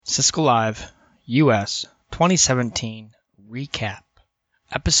Cisco Live US 2017 Recap,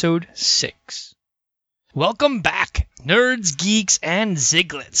 Episode 6. Welcome back, nerds, geeks, and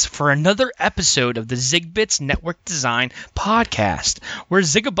Ziglets, for another episode of the ZigBits Network Design Podcast, where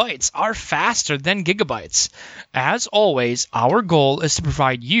zigabytes are faster than gigabytes. As always, our goal is to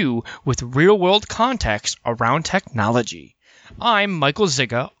provide you with real-world context around technology. I'm Michael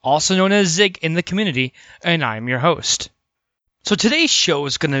Ziga, also known as Zig in the community, and I'm your host. So today's show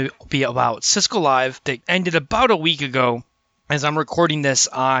is going to be about Cisco Live that ended about a week ago, as I'm recording this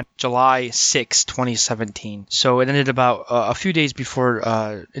on July 6, 2017. So it ended about a few days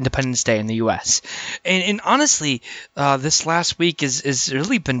before Independence Day in the U.S. And honestly, this last week is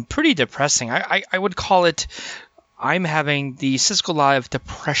really been pretty depressing. I would call it, I'm having the Cisco Live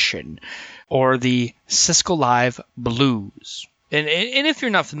depression, or the Cisco Live blues. And if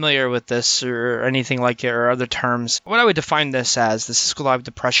you're not familiar with this or anything like it or other terms, what I would define this as, the Cisco Live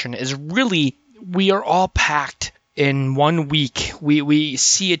depression, is really we are all packed in 1 week. We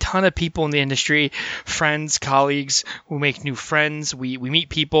see a ton of people in the industry, friends, colleagues, who make new friends. We meet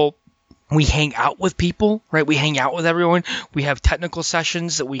people. We hang out with people, right? We hang out with everyone. We have technical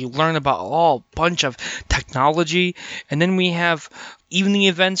sessions that we learn about a bunch of technology. And then we have evening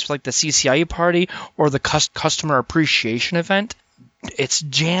events like the CCIE party or the customer appreciation event. It's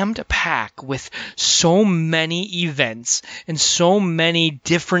jammed packed with so many events and so many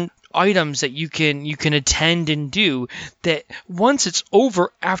different items that you can attend and do, that once it's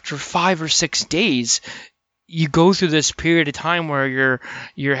over after 5 or 6 days, you go through this period of time where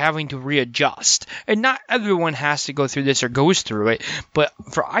you're having to readjust. And not everyone has to go through this or goes through it, but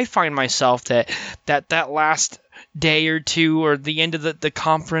I find myself that last day or two or the end of the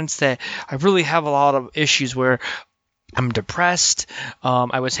conference, that I really have a lot of issues where I'm depressed.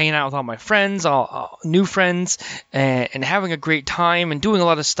 I was hanging out with all my friends, all new friends, and having a great time and doing a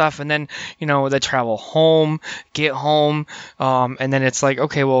lot of stuff. And then, they travel home, get home, and then it's like,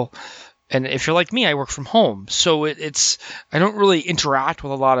 okay, well, and if you're like me, I work from home. So I don't really interact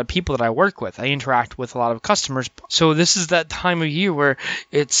with a lot of people that I work with. I interact with a lot of customers. So this is that time of year where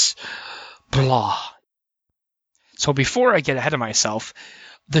it's blah. So before I get ahead of myself,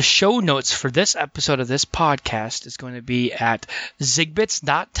 the show notes for this episode of this podcast is going to be at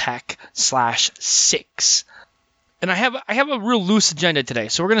zigbits.tech/6. And I have a real loose agenda today,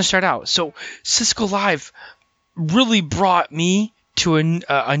 so we're going to start out. So Cisco Live really brought me to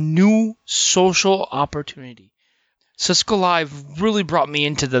a new social opportunity. Cisco Live really brought me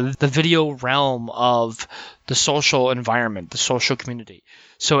into the video realm of the social environment, the social community.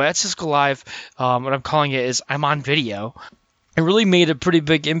 So at Cisco Live, what I'm calling it is I'm on video. It really made a pretty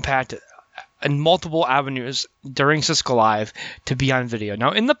big impact in multiple avenues during Cisco Live to be on video.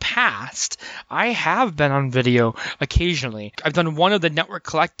 Now, in the past, I have been on video occasionally. I've done one of the Network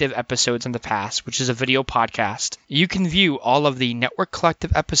Collective episodes in the past, which is a video podcast. You can view all of the Network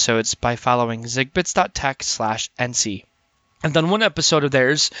Collective episodes by following zigbits.tech/NC. I've done one episode of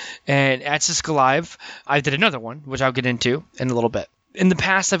theirs, and at Cisco Live, I did another one, which I'll get into in a little bit. In the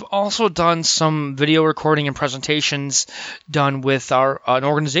past, I've also done some video recording and presentations done with an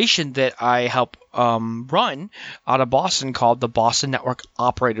organization that I help run out of Boston called the Boston Network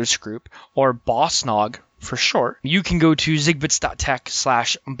Operators Group, or BOSNOG for short. You can go to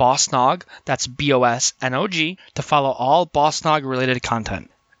zigbits.tech/BOSNOG, that's BOSNOG, to follow all BOSNOG related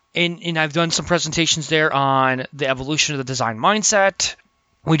content. And I've done some presentations there on the evolution of the design mindset.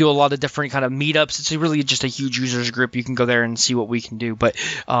 We do a lot of different kind of meetups. It's really just a huge users group. You can go there and see what we can do. But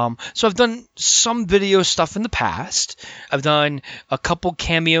so I've done some video stuff in the past. I've done a couple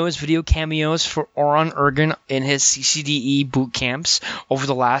video cameos for Oron Ergen in his CCDE boot camps over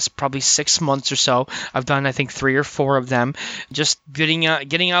the last probably 6 months or so. I've done, I think, 3 or 4 of them. Just getting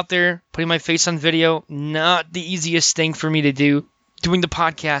out there, putting my face on video, not the easiest thing for me to do. Doing the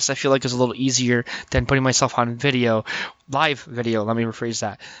podcast, I feel like, is a little easier than putting myself on video, live video, let me rephrase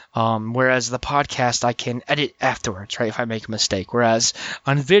that. Whereas the podcast, I can edit afterwards, right, if I make a mistake. Whereas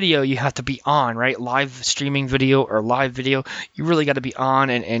on video, you have to be on, right? Live streaming video or live video, you really got to be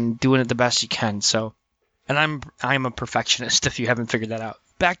on and doing it the best you can. So, and I'm a perfectionist, if you haven't figured that out.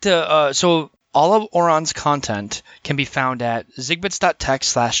 Back to, so all of Oron's content can be found at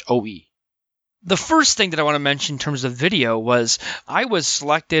zigbits.tech/OE. The first thing that I want to mention in terms of video was I was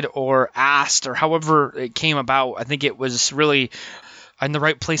selected or asked, or however it came about. I think it was really in the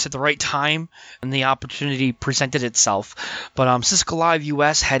right place at the right time, and the opportunity presented itself. But Cisco Live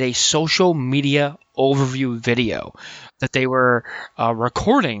US had a social media overview video that they were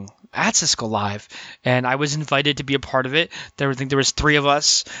recording at Cisco Live, and I was invited to be a part of it. I think there was 3 of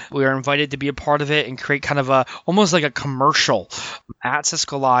us. We were invited to be a part of it and create kind of almost like a commercial at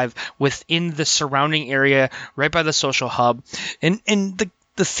Cisco Live within the surrounding area, right by the social hub. And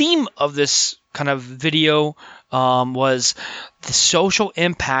the theme of this kind of video was the social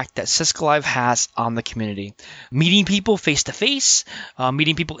impact that Cisco Live has on the community. Meeting people face to face,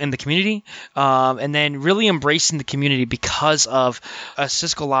 meeting people in the community, and then really embracing the community because of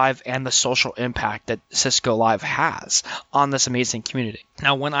Cisco Live and the social impact that Cisco Live has on this amazing community.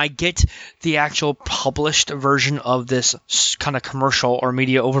 Now, when I get the actual published version of this kind of commercial or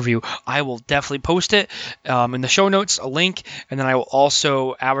media overview, I will definitely post it in the show notes, a link, and then I will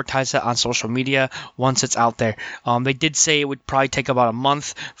also advertise it on social media once it's out there. They did say it would probably take about a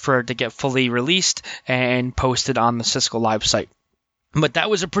month for it to get fully released and posted on the Cisco Live site. But that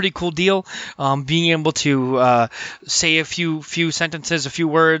was a pretty cool deal, being able to say a few sentences, a few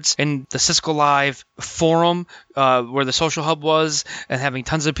words in the Cisco Live forum where the social hub was, and having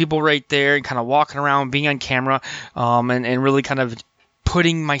tons of people right there and kind of walking around, being on camera, and really kind of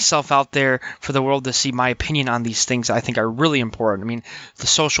putting myself out there for the world to see my opinion on these things I think are really important. I mean, the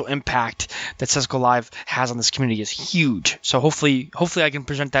social impact that Cisco Live has on this community is huge. So hopefully I can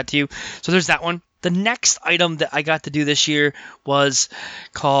present that to you. So there's that one. The next item that I got to do this year was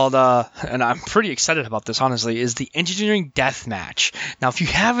called, and I'm pretty excited about this, honestly, is the Engineering Deathmatch. Now, if you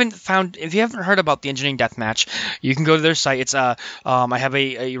haven't heard about the Engineering Deathmatch, you can go to their site. It's I have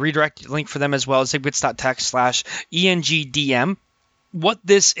a redirect link for them as well, zigbits.tech/ENGDM. What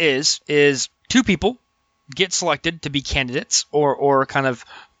this is 2 people get selected to be candidates or kind of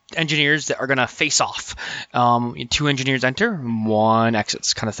engineers that are going to face off. 2 engineers enter, 1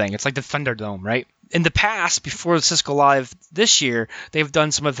 exits kind of thing. It's like the Thunderdome, right? In the past, before Cisco Live this year, they've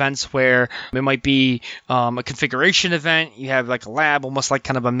done some events where it might be a configuration event. You have like a lab, almost like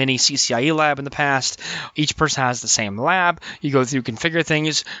kind of a mini CCIE lab in the past. Each person has the same lab. You go through, configure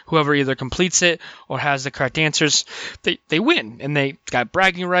things. Whoever either completes it or has the correct answers, they win. And they got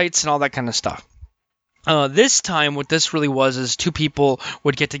bragging rights and all that kind of stuff. This time, what this really was is 2 people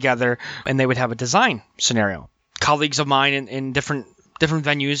would get together and they would have a design scenario. Colleagues of mine in different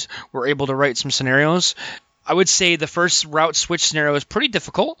venues were able to write some scenarios. I would say the first route switch scenario is pretty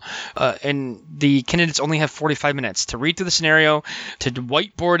difficult, and the candidates only have 45 minutes to read through the scenario, to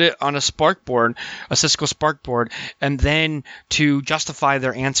whiteboard it on a Cisco Spark board, and then to justify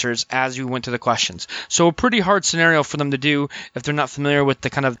their answers as you went through the questions. So a pretty hard scenario for them to do if they're not familiar with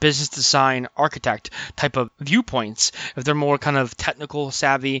the kind of business design architect type of viewpoints. If they're more kind of technical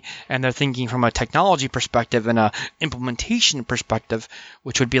savvy and they're thinking from a technology perspective and a implementation perspective,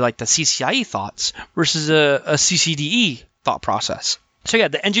 which would be like the CCIE thoughts versus a CCDE thought process. So yeah,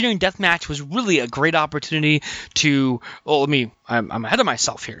 the Engineering Deathmatch was really a great opportunity to, I'm ahead of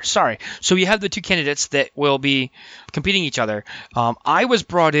myself here, sorry. So you have the 2 candidates that will be competing each other. I was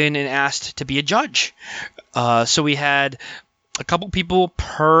brought in and asked to be a judge. So we had a couple people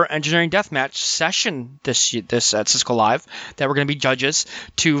per Engineering Deathmatch session this at Cisco Live that were going to be judges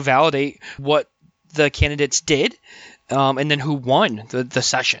to validate what the candidates did, and then who won the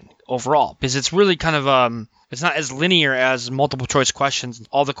session overall. Because it's really kind of it's not as linear as multiple choice questions.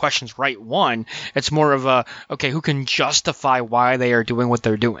 All the questions right won. It's more of who can justify why they are doing what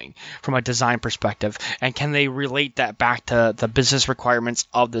they're doing from a design perspective, and can they relate that back to the business requirements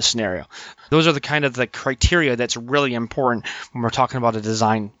of the scenario. Those are the kind of the criteria that's really important when we're talking about a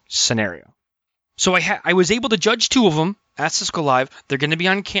design scenario. So I was able to judge 2 of them at Cisco Live. They're going to be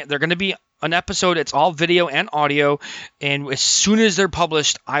an episode. It's all video and audio, and as soon as they're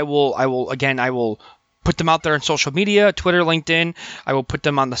published, I will put them out there on social media, Twitter, LinkedIn. I will put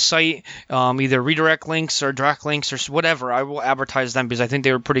them on the site, either redirect links or direct links or whatever. I will advertise them because I think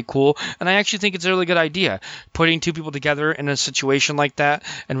they were pretty cool, and I actually think it's a really good idea, putting 2 people together in a situation like that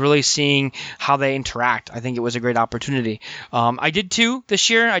and really seeing how they interact. I think it was a great opportunity. I did 2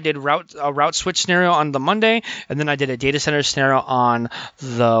 this year. I did a route switch scenario on the Monday, and then I did a data center scenario on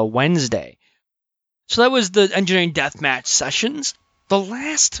the Wednesday. So that was the Engineering Deathmatch sessions. The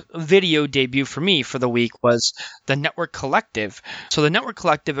last video debut for me for the week was the Network Collective. So the Network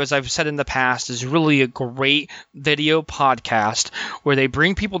Collective, as I've said in the past, is really a great video podcast where they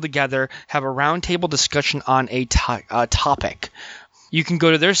bring people together, have a roundtable discussion on a topic. You can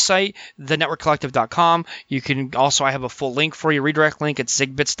go to their site, thenetworkcollective.com. You can also, I have a full link for you, redirect link at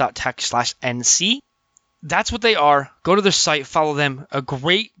zigbits.tech/NC. That's what they are. Go to their site, follow them. A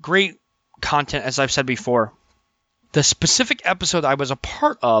great content, as I've said before. The specific episode I was a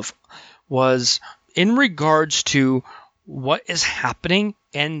part of was in regards to what is happening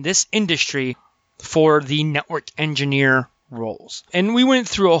in this industry for the network engineer roles. And we went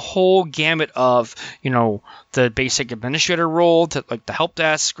through a whole gamut of, the basic administrator role to like the help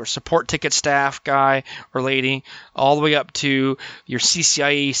desk or support ticket staff guy or lady, all the way up to your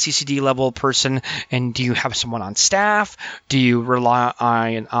CCIE, CCD level person. And do you have someone on staff? Do you rely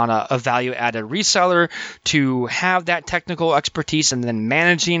on a value-added reseller to have that technical expertise and then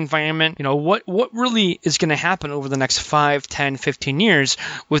manage the environment? What really is going to happen over the next 5, 10, 15 years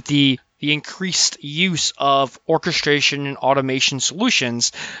with the increased use of orchestration and automation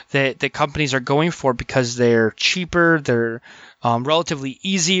solutions that companies are going for because they're cheaper, they're relatively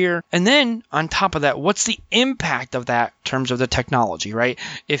easier. And then on top of that, what's the impact of that in terms of the technology, right?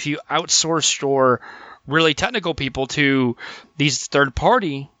 If you outsource your really technical people to these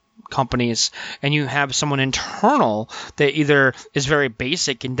third-party companies and you have someone internal that either is very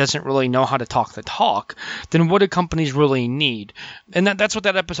basic and doesn't really know how to talk the talk, then what do companies really need? And that's what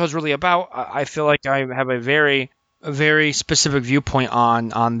that episode is really about. I feel like I have a very specific viewpoint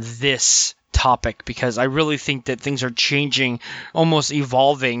on this topic because I really think that things are changing, almost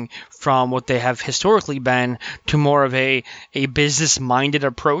evolving from what they have historically been to more of a business-minded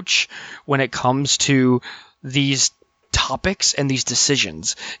approach when it comes to these topics and these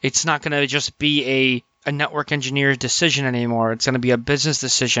decisions. It's not going to just be a network engineer's decision anymore. It's going to be a business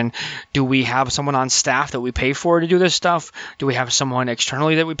decision. Do we have someone on staff that we pay for to do this stuff? Do we have someone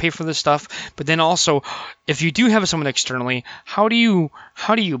externally that we pay for this stuff? But then also, if you do have someone externally, how do you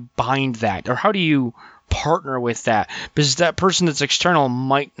bind that, or how do you partner with that? Because that person that's external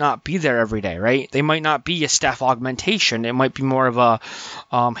might not be there every day, right? They might not be a staff augmentation. It might be more of a,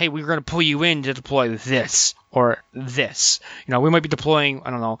 hey, we're going to pull you in to deploy this or this. We might be deploying,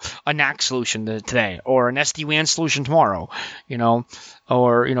 a NAC solution today or an SD-WAN solution tomorrow,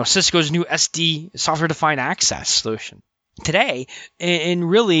 or Cisco's new SD software-defined access solution today. And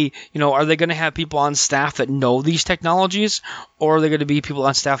really, are they going to have people on staff that know these technologies, or are they going to be people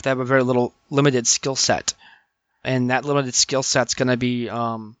on staff that have a very limited skill set? And that limited skill set's going to be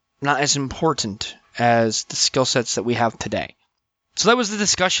not as important as the skill sets that we have today. So that was the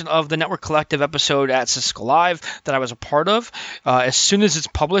discussion of the Network Collective episode at Cisco Live that I was a part of. As soon as it's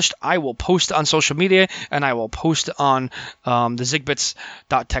published, I will post it on social media, and I will post it on the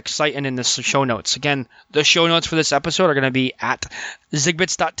zigbits.tech site and in the show notes. Again, the show notes for this episode are going to be at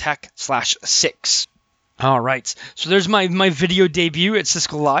zigbits.tech/6. All right, so there's my video debut at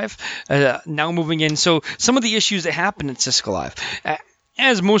Cisco Live. Now moving in, so some of the issues that happened at Cisco Live.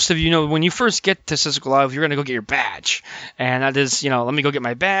 As most of you know, when you first get to Cisco Live, you're going to go get your badge. And that is, let me go get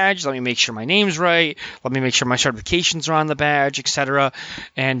my badge. Let me make sure my name's right. Let me make sure my certifications are on the badge, etc.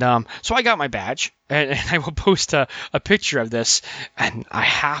 And so I got my badge, and I will post a picture of this. And I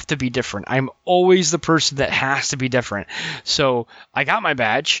have to be different. I'm always the person that has to be different. So I got my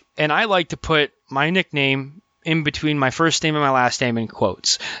badge, and I like to put my nickname in between my first name and my last name in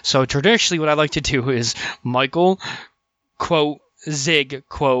quotes. So traditionally, what I like to do is Michael, quote, Zig,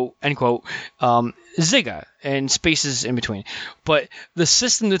 quote, end quote, Ziga, and spaces in between. But the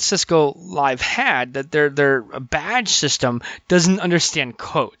system that Cisco Live had, that their badge system doesn't understand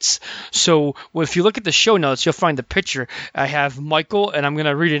quotes. So if you look at the show notes, you'll find the picture. I have Michael, and I'm going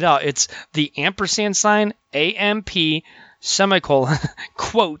to read it out. It's the ampersand sign, AMP, semicolon,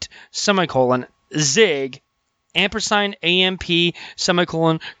 quote, semicolon, Zig, ampersand AMP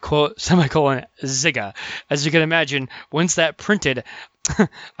semicolon quote semicolon Ziga. As you can imagine, once that printed,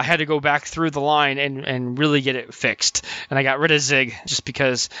 I had to go back through the line and really get it fixed. And I got rid of Zig just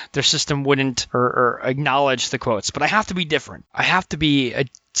because their system wouldn't or acknowledge the quotes. But I have to be different. I have to be a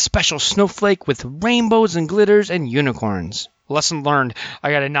special snowflake with rainbows and glitters and unicorns. Lesson learned,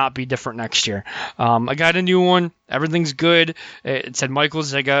 I got to not be different next year. I got a new one. Everything's good. It said Michael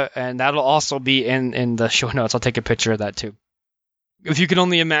Ziga, and that'll also be in the show notes. I'll take a picture of that too. If you can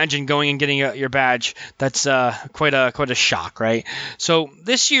only imagine going and getting your badge, that's quite a shock, right? So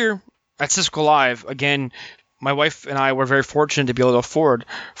this year at Cisco Live, again, my wife and I were very fortunate to be able to afford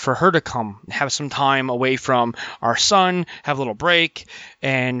for her to come, have some time away from our son, have a little break,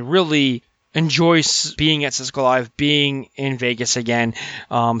 and really enjoy being at Cisco Live, being in Vegas again.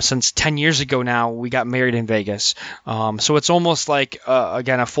 Since 10 years ago now, we got married in Vegas. So it's almost like,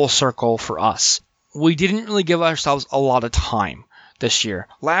 again, a full circle for us. We didn't really give ourselves a lot of time this year.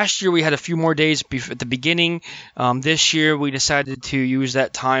 Last year, we had a few more days at the beginning. This year, we decided to use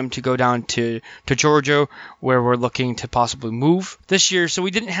that time to go down to Georgia, where we're looking to possibly move this year. So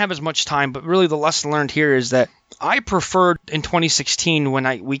we didn't have as much time, but really the lesson learned here is that I preferred in 2016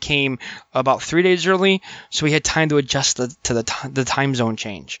 when we came about 3 days early, so we had time to adjust to the time zone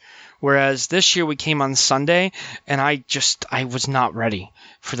change. Whereas this year we came on Sunday, and I was not ready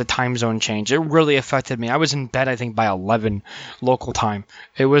for the time zone change. It really affected me. I was in bed, I think, by 11 local time.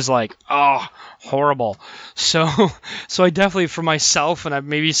 It was like, horrible. So I definitely, for myself, and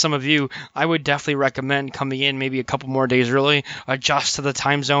maybe some of you, I would definitely recommend coming in maybe a couple more days early, adjust to the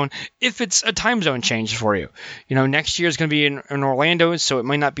time zone, if it's a time zone change for you. Next year is going to be in Orlando, so it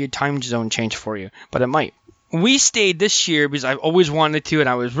might not be a time zone change for you, but it might. We stayed this year because I've always wanted to, and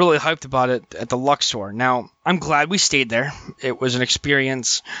I was really hyped about it at the Luxor. Now, I'm glad we stayed there. It was an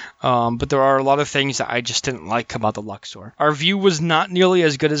experience, but there are a lot of things that I just didn't like about the Luxor. Our view was not nearly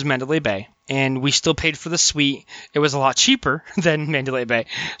as good as Mandalay Bay, and we still paid for the suite. It was a lot cheaper than Mandalay Bay,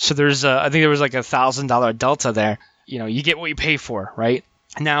 so I think there was like $1,000 delta there. You get what you pay for, right?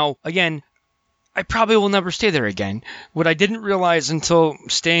 Now, again, I probably will never stay there again. What I didn't realize until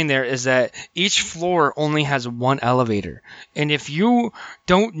staying there is that each floor only has one elevator. And if you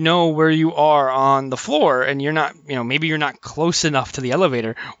don't know where you are on the floor and you're not, maybe you're not close enough to the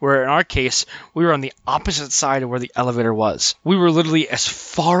elevator, where in our case, we were on the opposite side of where the elevator was. We were literally as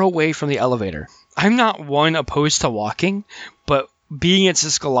far away from the elevator. I'm not one opposed to walking, but being at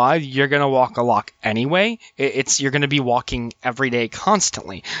Cisco Live, you're going to walk a lot anyway. You're going to be walking every day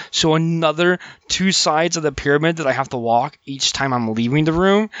constantly. So another 2 sides of the pyramid that I have to walk each time I'm leaving the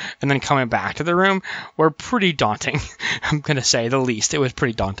room and then coming back to the room were pretty daunting. I'm going to say the least. It was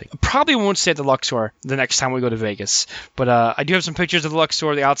pretty daunting. I probably won't stay at the Luxor the next time we go to Vegas. But I do have some pictures of the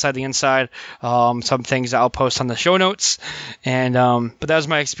Luxor, the outside, the inside, some things that I'll post on the show notes. And but that was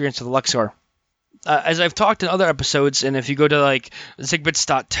my experience with the Luxor. As I've talked in other episodes, and if you go to like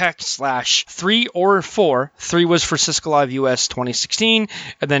zigbits.tech/3 or 4, 3 was for Cisco Live US 2016,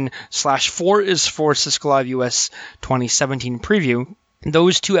 and then /4 is for Cisco Live US 2017 preview.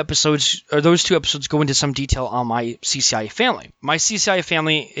 Those two episodes go into some detail on my CCIA family. My CCIA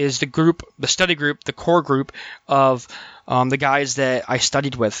family is the study group, the core group of the guys that I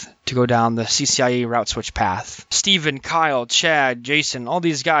studied with to go down the CCIE route switch path. Steven, Kyle, Chad, Jason, all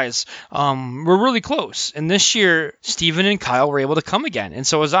these guys were really close. And this year, Steven and Kyle were able to come again, and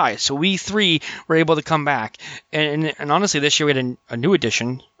so was I. So we 3 were able to come back. And honestly, this year we had a new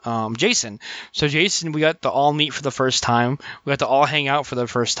addition, Jason. So Jason, we got to all meet for the first time. We got to all hang out for the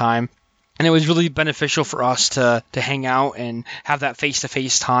first time. And it was really beneficial for us to hang out and have that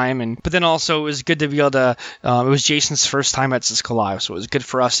face-to-face time. But then also it was good to be able to, it was Jason's first time at Cisco Live, so it was good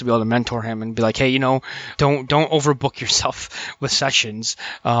for us to be able to mentor him and be like, hey, don't overbook yourself with sessions.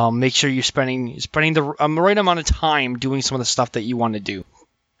 Make sure you're spending the right amount of time doing some of the stuff that you want to do.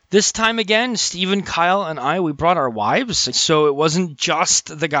 This time again, Steven, Kyle, and I, we brought our wives. So it wasn't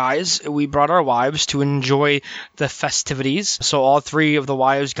just the guys. We brought our wives to enjoy the festivities. So all 3 of the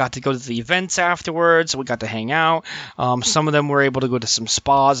wives got to go to the events afterwards. We got to hang out. Some of them were able to go to some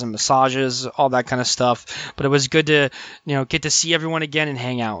spas and massages, all that kind of stuff. But it was good to, get to see everyone again and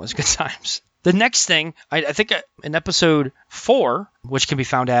hang out. It was good times. The next thing, I think in episode 4, which can be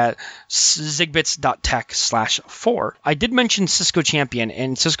found at zigbits.tech/4, I did mention Cisco Champion.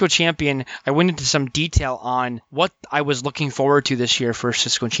 And Cisco Champion, I went into some detail on what I was looking forward to this year for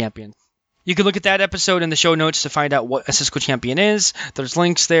Cisco Champion. You can look at that episode in the show notes to find out what a Cisco Champion is. There's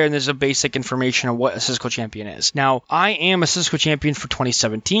links there, and there's a basic information on what a Cisco Champion is. Now, I am a Cisco Champion for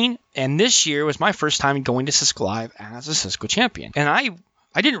 2017, and this year was my first time going to Cisco Live as a Cisco Champion. And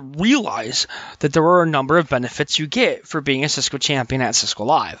I didn't realize that there were a number of benefits you get for being a Cisco Champion at Cisco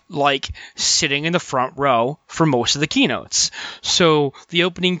Live, like sitting in the front row for most of the keynotes. So the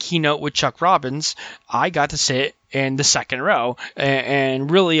opening keynote with Chuck Robbins, I got to sit in the second row, and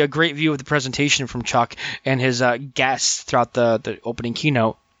really a great view of the presentation from Chuck and his guests throughout the opening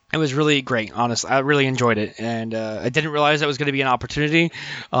keynote. It was really great, honestly. I really enjoyed it, and I didn't realize that was going to be an opportunity.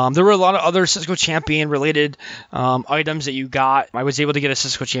 There were a lot of other Cisco Champion-related items that you got. I was able to get a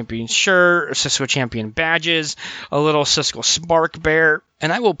Cisco Champion shirt, Cisco Champion badges, a little Cisco Spark Bear,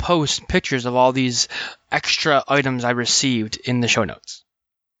 and I will post pictures of all these extra items I received in the show notes.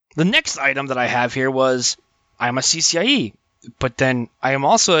 The next item that I have here was, I'm a CCIE, but then I am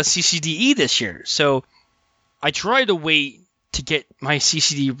also a CCDE this year, so I try to wait to get my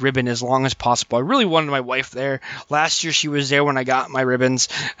CCD ribbon as long as possible. I really wanted my wife there. Last year she was there when I got my ribbons,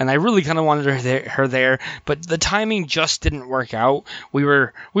 and I really kind of wanted her there, but the timing just didn't work out. We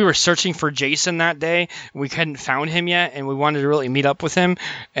were searching for Jason that day. We hadn't found him yet, and we wanted to really meet up with him.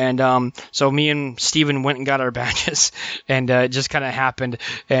 And so me and Steven went and got our badges, and it just kind of happened.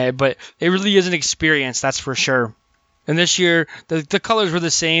 But it really is an experience, that's for sure. And this year, the colors were the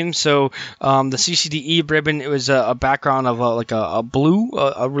same. So the CCDE ribbon, it was a background of a blue,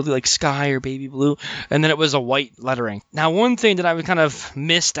 a really like sky or baby blue, and then it was a white lettering. Now, one thing that I kind of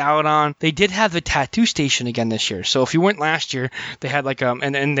missed out on, they did have the tattoo station again this year. So if you went last year, they had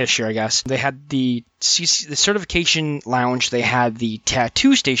and this year I guess they had the certification lounge. They had the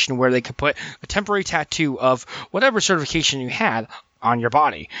tattoo station where they could put a temporary tattoo of whatever certification you had on your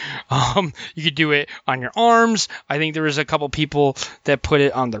body. You could do it on your arms. I think there was a couple people that put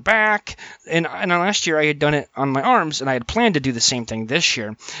it on their back. And last year I had done it on my arms, and I had planned to do the same thing this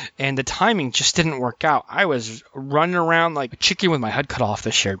year. And the timing just didn't work out. I was running around like a chicken with my head cut off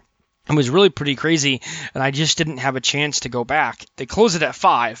this year. It was really pretty crazy, and I just didn't have a chance to go back. They closed it at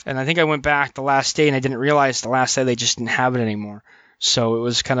 5, and I think I went back the last day, and I didn't realize the last day they just didn't have it anymore. So it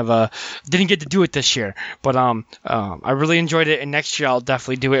was kind of didn't get to do it this year, but I really enjoyed it, and next year I'll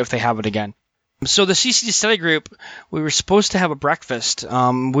definitely do it if they have it again. So the CCD study group, we were supposed to have a breakfast.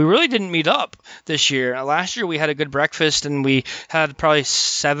 We really didn't meet up this year. Last year we had a good breakfast, and we had probably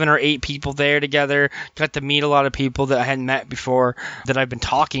 7 or 8 people there together. Got to meet a lot of people that I hadn't met before, that I've been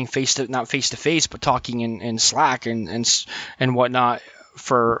talking not face to face, but talking in Slack and whatnot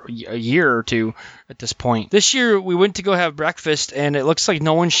for a year or two at this point. This year we went to go have breakfast, and it looks like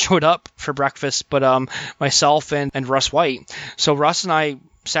no one showed up for breakfast but myself and Russ White. So Russ and I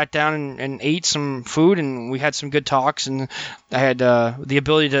sat down and ate some food, and we had some good talks, and I had the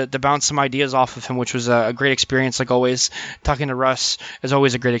ability to bounce some ideas off of him, which was a great experience. Like always, talking to Russ is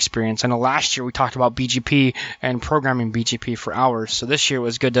always a great experience. I know last year we talked about BGP and programming BGP for hours, so this year it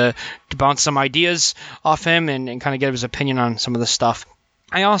was good to bounce some ideas off him and kind of get his opinion on some of the stuff.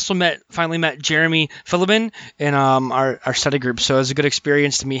 I also finally met Jeremy Philibin in our study group, so it was a good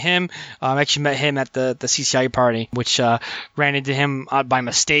experience to meet him. I actually met him at the CCIE party, which ran into him by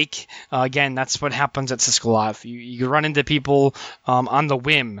mistake. Again, that's what happens at Cisco Live. You run into people on the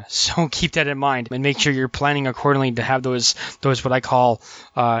whim, so keep that in mind and make sure you're planning accordingly to have those what I call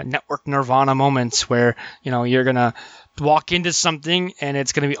network nirvana moments where you're gonna walk into something and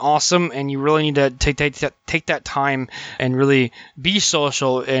it's going to be awesome, and you really need to take that time and really be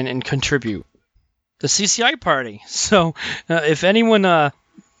social and contribute. The CCI party. So if anyone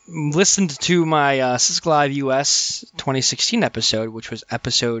listened to my Cisco Live US 2016 episode, which was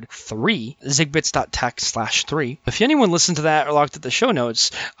episode 3, zigbits.tech/3. If anyone listened to that or looked at the show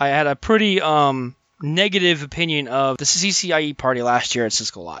notes, I had a pretty negative opinion of the CCIE party last year at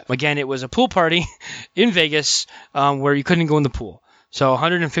Cisco Live. Again, it was a pool party in Vegas where you couldn't go in the pool. So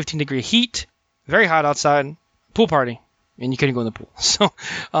 115-degree heat, very hot outside, pool party, and you couldn't go in the pool. So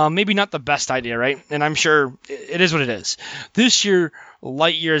maybe not the best idea, right? And I'm sure it is what it is. This year,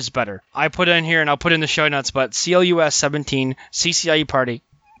 light years better. I put it in here, and I'll put it in the show notes, but CLUS 17 CCIE party,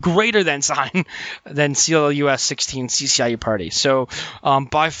 greater than sign than CLUS 16 CCIE party. So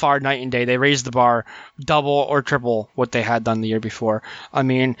by far, night and day, they raised the bar double or triple what they had done the year before. I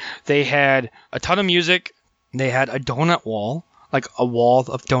mean, they had a ton of music. They had a donut wall, like a wall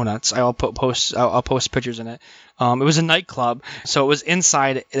of donuts. I'll post pictures in it. It was a nightclub, so it was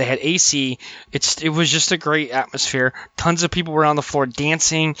inside. They had AC. It was just a great atmosphere. Tons of people were on the floor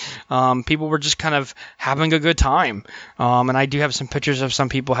dancing. People were just kind of having a good time. And I do have some pictures of some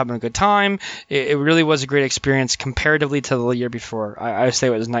people having a good time. It really was a great experience comparatively to the year before. I would say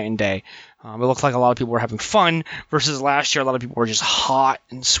it was night and day. It looked like a lot of people were having fun versus last year. A lot of people were just hot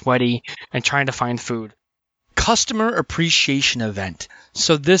and sweaty and trying to find food. Customer appreciation event.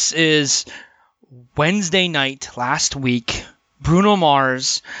 So this is Wednesday night last week, Bruno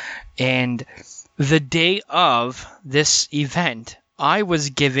Mars, and the day of this event, I was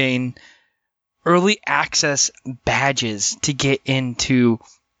giving early access badges to get into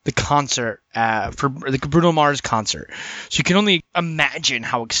the concert for the Bruno Mars concert. So you can only imagine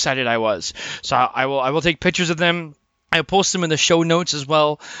how excited I was. So I will take pictures of them. I'll post them in the show notes as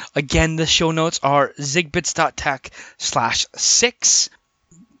well. Again, the show notes are zigbits.tech/6.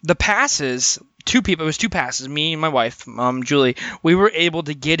 The passes, it was 2 passes, me and my wife, Julie, we were able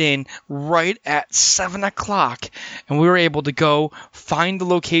to get in right at 7 o'clock, and we were able to go find the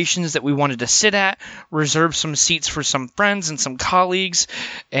locations that we wanted to sit at, reserve some seats for some friends and some colleagues,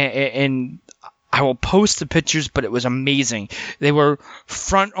 and I will post the pictures, but it was amazing. They were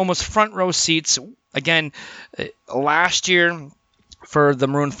almost front row seats. Again, last year for the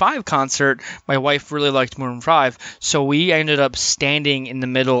Maroon 5 concert, my wife really liked Maroon 5, so we ended up standing in the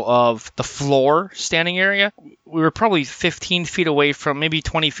middle of the floor standing area. We were probably 15 feet away from, maybe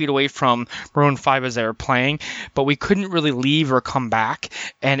 20 feet away from Maroon 5 as they were playing, but we couldn't really leave or come back,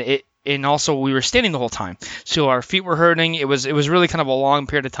 and and also we were standing the whole time, so our feet were hurting. It was really kind of a long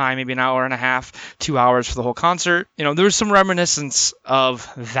period of time, maybe an hour and a half, 2 hours for the whole concert. There was some reminiscence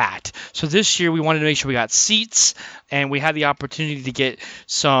of that. So this year we wanted to make sure we got seats, and we had the opportunity to get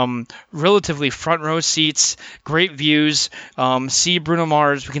some relatively front row seats, great views, see Bruno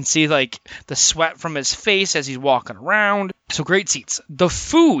Mars. We can see like the sweat from his face as he's walking around. So great seats. The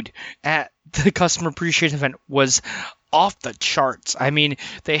food at the customer appreciation event was off the charts. I mean,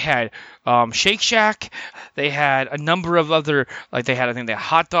 they had Shake Shack. They had a number of other, I think they had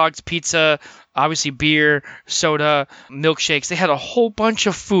hot dogs, pizza, obviously beer, soda, milkshakes. They had a whole bunch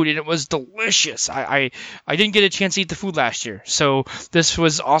of food, and it was delicious. I didn't get a chance to eat the food last year, so this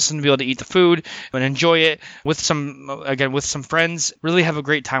was awesome to be able to eat the food and enjoy it with some friends. Really have a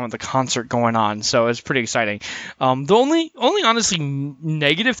great time with the concert going on, so it's pretty exciting. The only honestly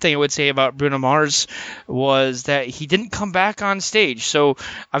negative thing I would say about Bruno Mars was that he didn't come back on stage. So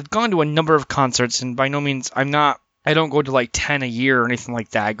I've gone to a number of concerts, and by no means I don't go to like 10 a year or anything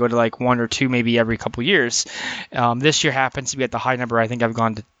like that. I go to like 1 or 2 maybe every couple years. This year happens to be at the high number. I think I've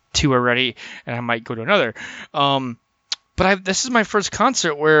gone to 2 already, and I might go to another. But this is my first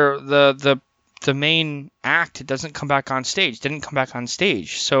concert where the main act didn't come back on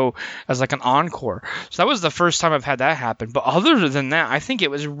stage. So as like an encore. So that was the first time I've had that happen. But other than that, I think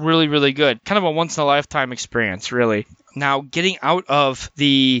it was really, really good. Kind of a once in a lifetime experience, really. Now, getting out of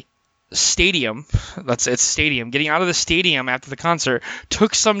the stadium, getting out of the stadium after the concert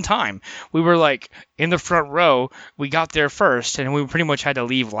took some time. We were like in the front row. We got there first, and we pretty much had to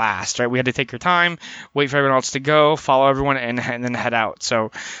leave last, right? We had to take our time, wait for everyone else to go, follow everyone, and then head out.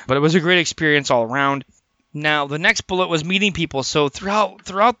 So, but it was a great experience all around. Now, the next bullet was meeting people. So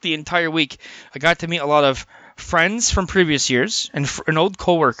throughout the entire week, I got to meet a lot of friends from previous years and old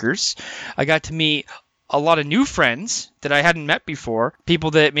coworkers. I got to meet a lot of new friends that I hadn't met before,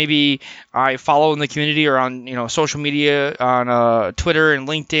 people that maybe I follow in the community or on social media, on Twitter and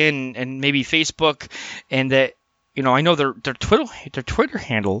LinkedIn and maybe Facebook, and that I know their Twitter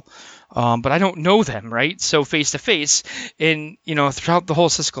handle, but I don't know them, right? So face to face, and throughout the whole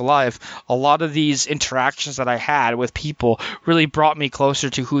Cisco Live, a lot of these interactions that I had with people really brought me closer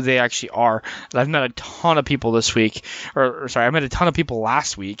to who they actually are. And I've met a ton of people this week, I met a ton of people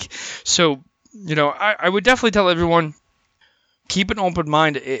last week, so. I would definitely tell everyone, keep an open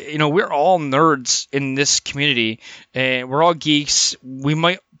mind. We're all nerds in this community, and we're all geeks. We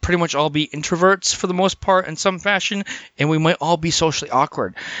might pretty much all be introverts for the most part in some fashion, and we might all be socially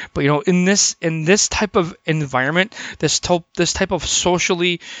awkward. But in this type of environment, this type of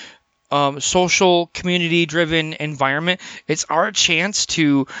social community-driven environment, it's our chance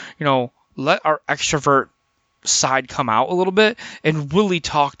to let our extrovert side come out a little bit and really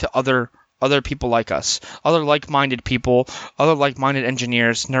talk to other people like us, other like-minded people, other like-minded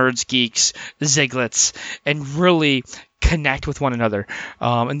engineers, nerds, geeks, Ziglets, and really connect with one another.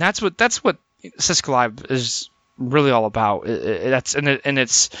 And that's what Cisco Live is really all about. That's in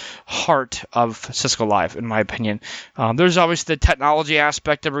its heart of Cisco Live, in my opinion. There's obviously the technology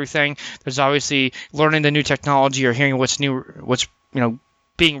aspect of everything. There's obviously learning the new technology or hearing what's new,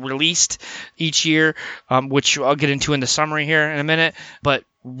 being released each year, which I'll get into in the summary here in a minute. But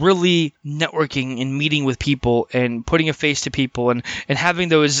really networking and meeting with people and putting a face to people and having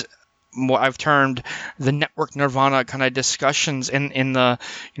those, what I've termed the network nirvana kind of discussions in the,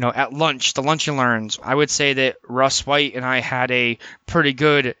 at lunch, the lunch and learns. I would say that Russ White and I had a pretty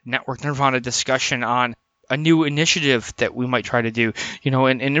good network nirvana discussion on a new initiative that we might try to do,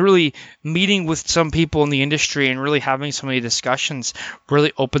 and really meeting with some people in the industry and really having some of the discussions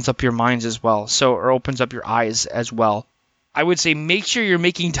really opens up your minds as well. or opens up your eyes as well. I would say make sure you're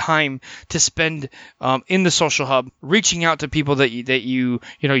making time to spend in the social hub, reaching out to people that you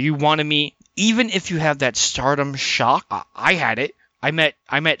want to meet, even if you have that stardom shock. I had it. I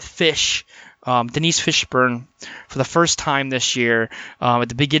met Fish, Denise Fishburne, for the first time this year at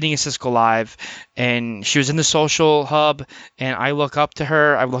the beginning of Cisco Live, and she was in the social hub, and I look up to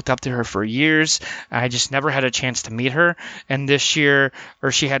her. I've looked up to her for years. I just never had a chance to meet her, and this year,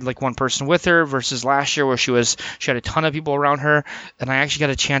 she had like one person with her versus last year where she had a ton of people around her, and I actually got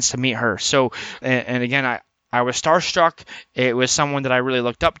a chance to meet her. So, and again, I was starstruck. It was someone that I really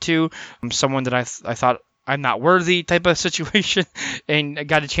looked up to, someone that I thought I'm not worthy type of situation, and I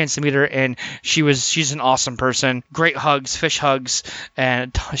got a chance to meet her, and she's an awesome person. Great hugs, fish hugs,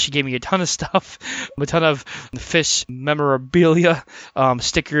 and she gave me a ton of stuff, a ton of fish memorabilia,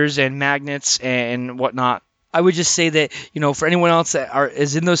 stickers and magnets and whatnot. I would just say that, for anyone else that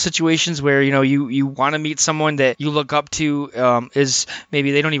is in those situations where, you want to meet someone that you look up to, is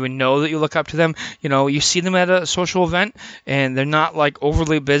maybe they don't even know that you look up to them. You see them at a social event and they're not like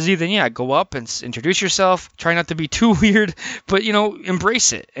overly busy, then yeah, go up and introduce yourself. Try not to be too weird, but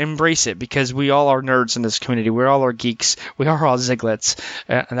embrace it because we all are nerds in this community. We all are geeks. We are all Ziglets,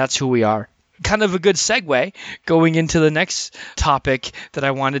 and that's who we are. Kind of a good segue going into the next topic that I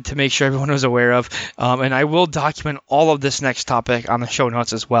wanted to make sure everyone was aware of, and I will document all of this next topic on the show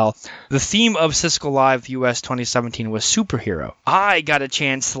notes as well. The theme of Cisco Live US 2017 was superhero. I got a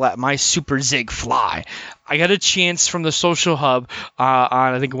chance to let my super zig fly. I got a chance from the social hub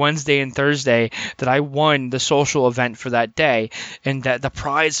on I think Wednesday and Thursday that I won the social event for that day, and that the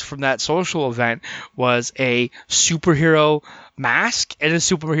prize from that social event was a superhero mask and a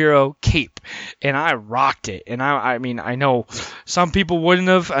superhero cape, and I rocked it. And I mean, I know some people wouldn't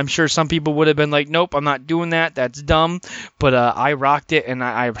have. I'm sure some people would have been like, nope, I'm not doing that. That's dumb. But I rocked it, and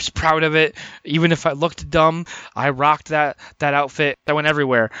I was proud of it. Even if I looked dumb, I rocked that outfit. I went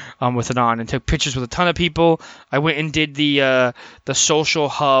everywhere with it on and took pictures with a ton of people. I went and did the social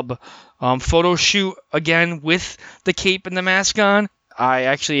hub photo shoot again with the cape and the mask on. I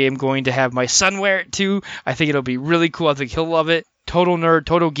actually am going to have my son wear it too. I think it'll be really cool. I think he'll love it. Total nerd,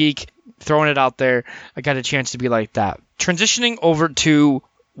 total geek, throwing it out there. I got a chance to be like that. Transitioning over to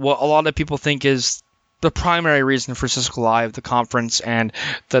what a lot of people think is the primary reason for Cisco Live, the conference, and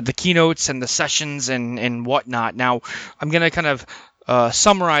the keynotes and the sessions and whatnot. Now, I'm going to kind of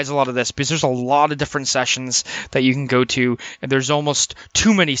summarize a lot of this because there's a lot of different sessions that you can go to, and there's almost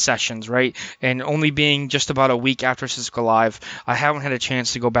too many sessions, right? And only being just about a week after Cisco Live, I haven't had a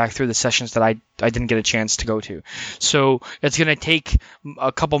chance to go back through the sessions that I didn't get a chance to go to. So it's going to take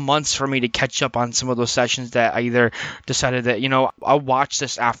a couple months for me to catch up on some of those sessions that I either decided that, I'll watch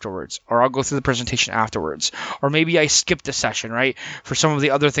this afterwards, or I'll go through the presentation afterwards, or maybe I skipped a session, right? For some of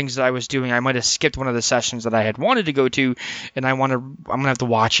the other things that I was doing, I might have skipped one of the sessions that I had wanted to go to, and I'm going to have to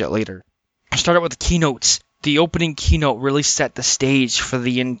watch it later. I'll start out with the keynotes. The opening keynote really set the stage for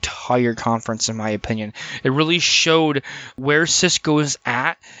the entire conference, in my opinion. It really showed where Cisco is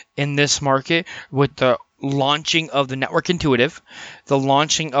at in this market with the launching of the Network Intuitive, the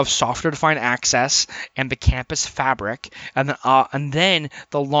launching of software-defined access and the Campus Fabric, and then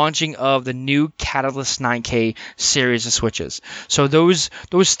the launching of the new Catalyst 9K series of switches. So those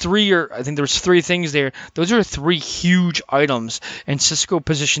three I think there was three things there. Those are three huge items, and Cisco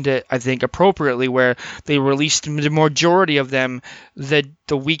positioned it, I think, appropriately, where they released the majority of them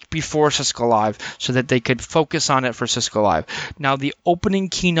the week before Cisco Live so that they could focus on it for Cisco Live. Now, the opening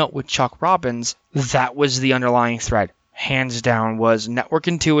keynote with Chuck Robbins, that was the underlying thread. Hands down was Network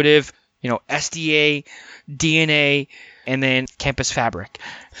Intuitive, SDA, DNA, and then Campus Fabric.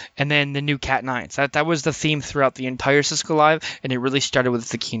 And then the new Cat 9s. That was the theme throughout the entire Cisco Live, and it really started with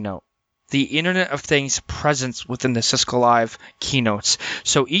the keynote. The Internet of Things presence within the Cisco Live keynotes.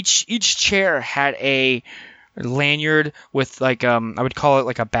 So each chair had a lanyard with like I would call it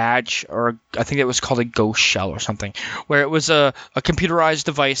like a badge, or I think it was called a ghost shell or something, where it was a computerized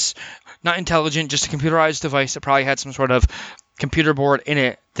device, not intelligent, just a computerized device that probably had some sort of computer board in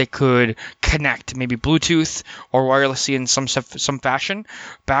it that could connect maybe Bluetooth or wirelessly in some fashion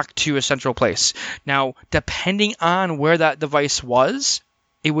back to a central place. Now, depending on where that device was,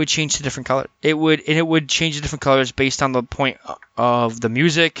 it would change to different color. It would change to different colors based on the point of the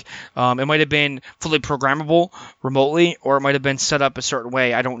music. It might have been fully programmable remotely, or it might have been set up a certain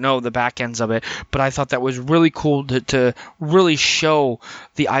way. I don't know the back ends of it, but I thought that was really cool to really show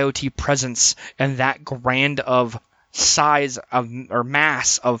the IoT presence and that grand of size of or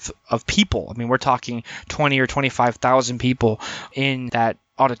mass of people. I mean, we're talking 20 or 25,000 people in that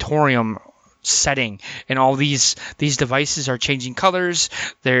auditorium setting, and all these devices are changing colors.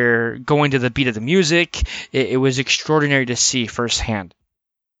 They're going to the beat of the music. It was extraordinary to see firsthand.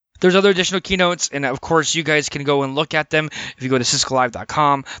 There's other additional keynotes, and of course, you guys can go and look at them. If you go to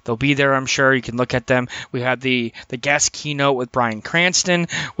CiscoLive.com, they'll be there, I'm sure. You can look at them. We had the guest keynote with Bryan Cranston,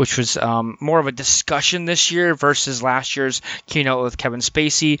 which was more of a discussion this year versus last year's keynote with Kevin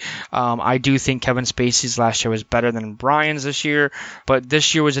Spacey. I do think Kevin Spacey's last year was better than Bryan's this year, but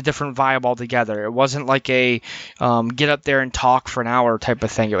this year was a different vibe altogether. It wasn't like a get up there and talk for an hour type of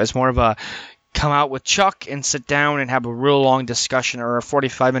thing. It was more of a come out with Chuck and sit down and have a real long discussion, or a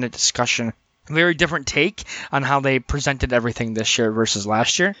 45-minute discussion. Very different take on how they presented everything this year versus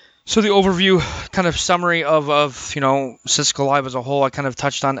last year. So the overview kind of summary of Cisco Live as a whole, I kind of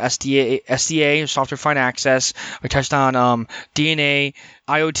touched on SDA, software defined access. I touched on DNA,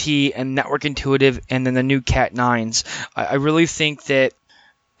 IoT, and Network Intuitive, and then the new Cat 9s. I really think that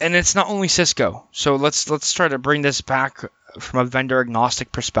And it's not only Cisco. So let's try to bring this back from a vendor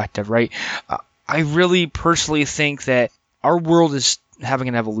agnostic perspective, right? I really personally think that our world is having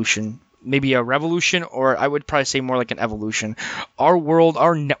an evolution, maybe a revolution, or I would probably say more like an evolution. Our world,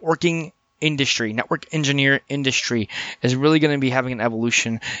 our networking industry, network engineer industry is really going to be having an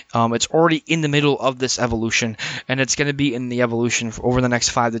evolution. It's already in the middle of this evolution, and it's going to be in the evolution for over the next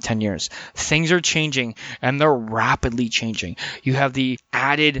 5 to 10 years. Things are changing, and they're rapidly changing. You have the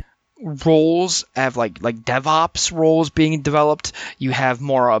added roles of like DevOps roles being developed. You have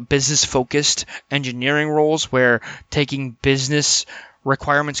more business focused engineering roles where taking business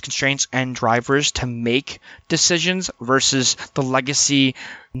requirements, constraints, and drivers to make decisions versus the legacy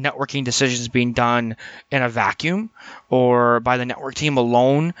networking decisions being done in a vacuum or by the network team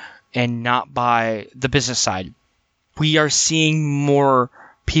alone and not by the business side. We are seeing more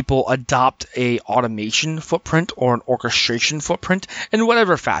people adopt a automation footprint or an orchestration footprint in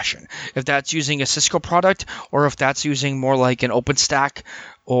whatever fashion. If that's using a Cisco product or if that's using more like an OpenStack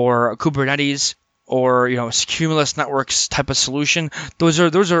or a Kubernetes or Cumulus Networks type of solution, those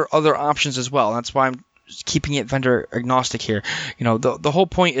are other options as well. That's why I'm keeping it vendor agnostic here. The whole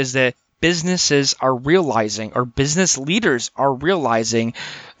point is that businesses are realizing, or business leaders are realizing,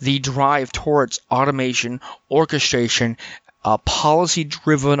 the drive towards automation, orchestration, a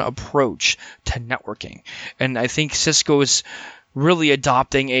policy-driven approach to networking. And I think Cisco is really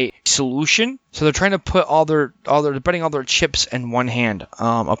adopting a solution. So they're trying to put betting all their chips in one hand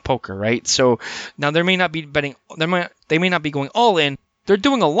of poker, right? So now they may not be going all in. They're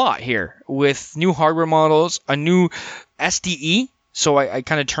doing a lot here with new hardware models, a new SDE. So I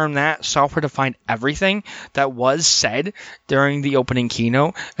kind of term that software-defined everything that was said during the opening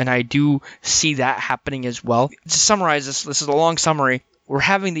keynote, and I do see that happening as well. To summarize this is a long summary. We're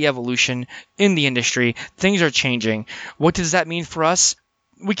having the evolution in the industry. Things are changing. What does that mean for us?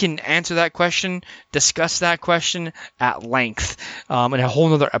 We can answer that question, discuss that question at length in a whole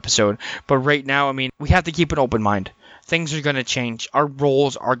nother episode. But right now, we have to keep an open mind. Things are going to change. Our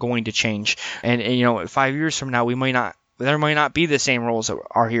roles are going to change. And 5 years from now, there might not be the same roles that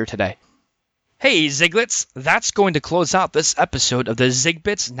are here today. Hey, Ziglets, that's going to close out this episode of the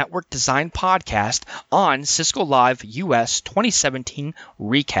ZigBits Network Design Podcast on Cisco Live US 2017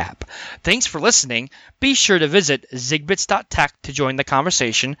 Recap. Thanks for listening. Be sure to visit zigbits.tech to join the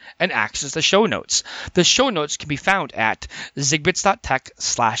conversation and access the show notes. The show notes can be found at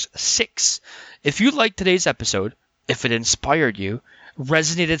zigbits.tech/6. If you liked today's episode, if it inspired you,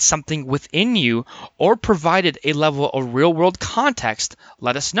 resonated something within you, or provided a level of real-world context,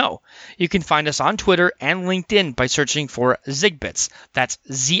 let us know. You can find us on Twitter and LinkedIn by searching for ZigBits. That's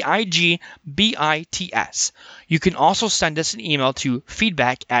ZIGBITS. You can also send us an email to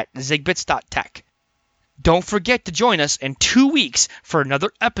feedback@zigbits.tech. Don't forget to join us in 2 weeks for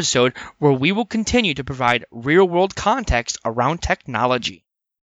another episode where we will continue to provide real-world context around technology.